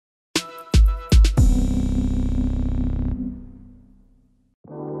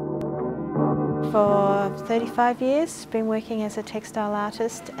for 35 years, been working as a textile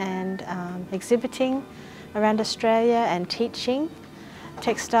artist and exhibiting around Australia and teaching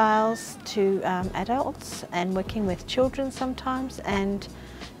textiles to adults and working with children sometimes and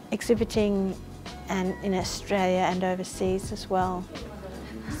exhibiting in Australia and overseas as well.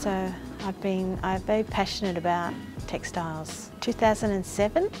 So I'm very passionate about textiles.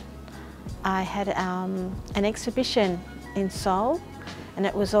 2007 I had an exhibition in Seoul, and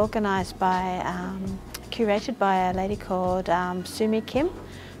it was organised by, curated by a lady called Sumi Kim,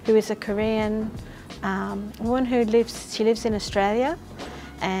 who is a Korean woman who lives in Australia,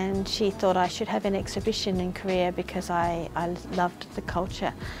 and she thought I should have an exhibition in Korea because I loved the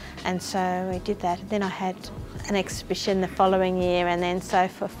culture, and so we did that. Then I had an exhibition the following year, and then so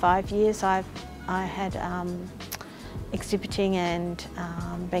for 5 years I had exhibiting and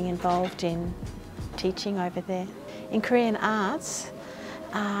being involved in teaching over there. In Korean arts,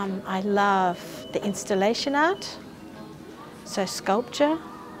 I love the installation art, so sculpture,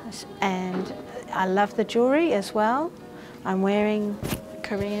 and I love the jewellery as well. I'm wearing a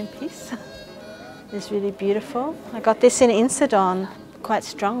Korean piece. It's really beautiful. I got this in Insadon quite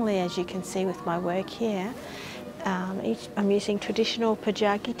strongly, as you can see with my work here. I'm using traditional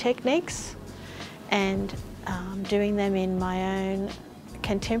Bojagi techniques and doing them in my own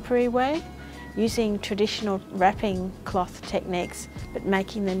contemporary way, using traditional wrapping cloth techniques but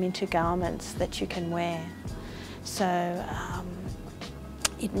making them into garments that you can wear. So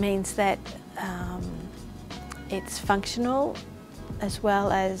it means that it's functional as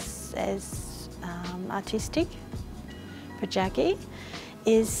well as artistic. Bojagi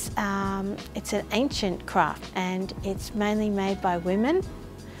is it's an ancient craft, and it's mainly made by women,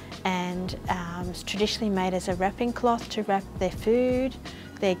 and it's traditionally made as a wrapping cloth to wrap their food,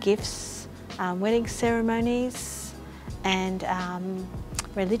 their gifts, wedding ceremonies and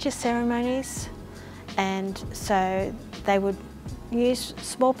religious ceremonies. And so they would use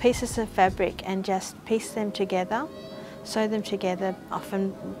small pieces of fabric and just piece them together, sew them together,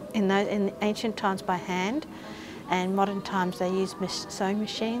 often in ancient times by hand, and modern times they use sewing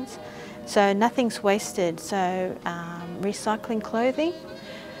machines. So nothing's wasted, so recycling clothing,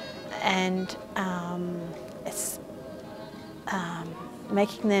 and it's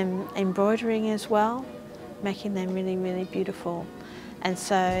making them embroidering as well, making them really, really beautiful, and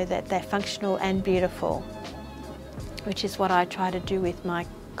so that they're functional and beautiful, which is what I try to do with my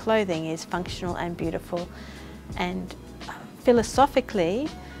clothing, is functional and beautiful. And philosophically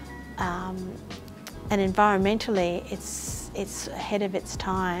and environmentally, it's ahead of its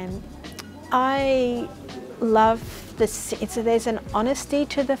time. I love this. There's an honesty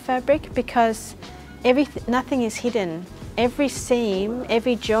to the fabric because nothing is hidden. Every seam,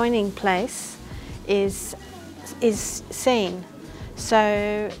 every joining place is seen.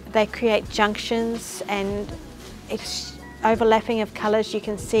 So they create junctions, and it's overlapping of colours. You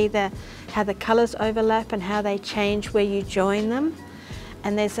can see how the colours overlap and how they change where you join them.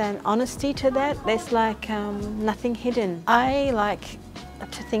 And there's an honesty to that. There's like nothing hidden. I like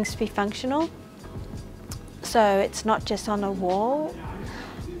things to be functional, so it's not just on a wall,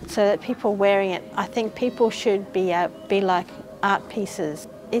 so that people wearing it, I think people should be like art pieces.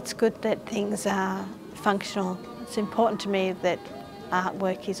 It's good that things are functional. It's important to me that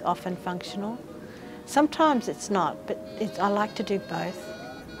artwork is often functional. Sometimes it's not, but I like to do both.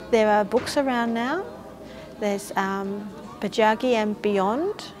 There are books around now. There's Bojagi and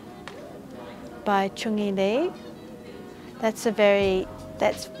Beyond by Chung-Hee Lee.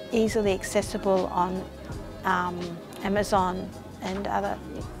 That's easily accessible on Amazon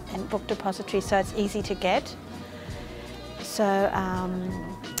and book depositories, so it's easy to get. So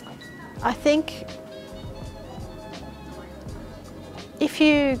I think if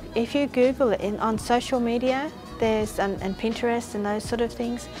you Google it on social media, there's and Pinterest and those sort of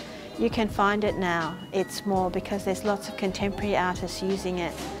things, you can find it now. It's more because there's lots of contemporary artists using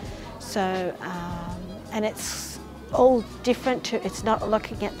it. So and it's all different it's not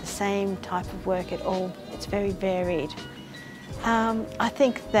looking at the same type of work at all. It's very varied. I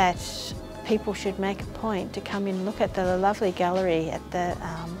think that people should make a point to come in and look at the lovely gallery at the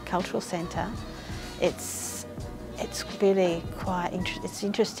Cultural Centre. It's really quite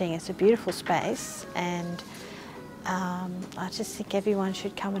interesting. It's a beautiful space, and I just think everyone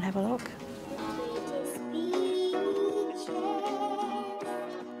should come and have a look.